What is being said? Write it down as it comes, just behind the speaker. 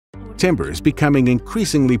timber is becoming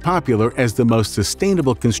increasingly popular as the most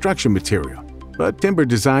sustainable construction material, but timber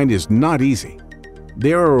design is not easy.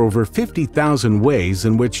 There are over 50,000 ways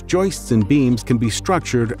in which joists and beams can be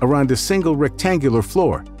structured around a single rectangular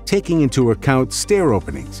floor, taking into account stair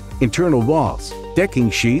openings, internal walls, decking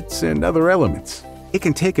sheets, and other elements. It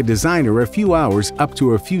can take a designer a few hours up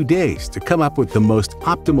to a few days to come up with the most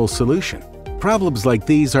optimal solution. Problems like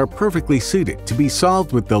these are perfectly suited to be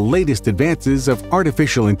solved with the latest advances of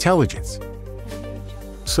artificial intelligence.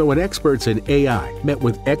 So when experts in AI met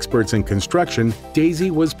with experts in construction,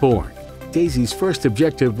 Daisy was born. Daisy's first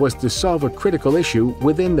objective was to solve a critical issue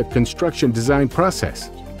within the construction design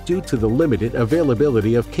process. Due to the limited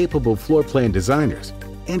availability of capable floor plan designers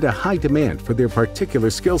and a high demand for their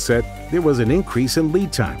particular skill set, there was an increase in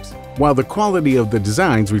lead times. While the quality of the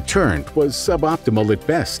designs returned was suboptimal at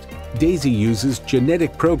best, Daisy uses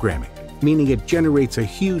genetic programming, meaning it generates a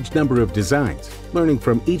huge number of designs, learning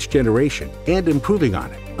from each generation and improving on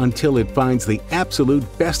it until it finds the absolute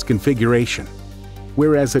best configuration.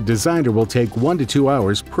 Whereas a designer will take 1 to 2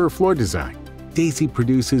 hours per floor design, Daisy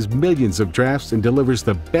produces millions of drafts and delivers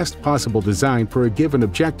the best possible design for a given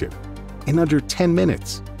objective in under 10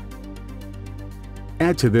 minutes.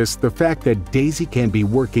 Add to this the fact that Daisy can be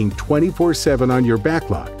working 24/7 on your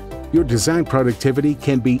backlog. Your design productivity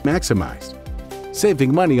can be maximized,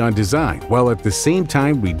 saving money on design while at the same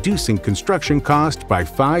time reducing construction cost by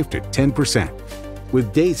 5 to 10%.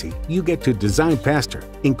 With Daisy, you get to design faster,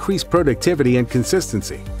 increase productivity and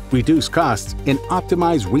consistency, reduce costs, and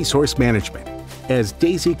optimize resource management. As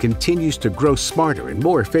Daisy continues to grow smarter and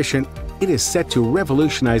more efficient, it is set to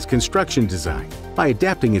revolutionize construction design by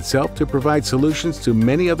adapting itself to provide solutions to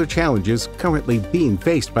many other challenges currently being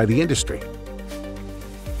faced by the industry.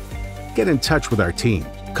 Get in touch with our team.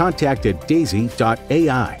 Contact at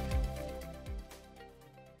daisy.ai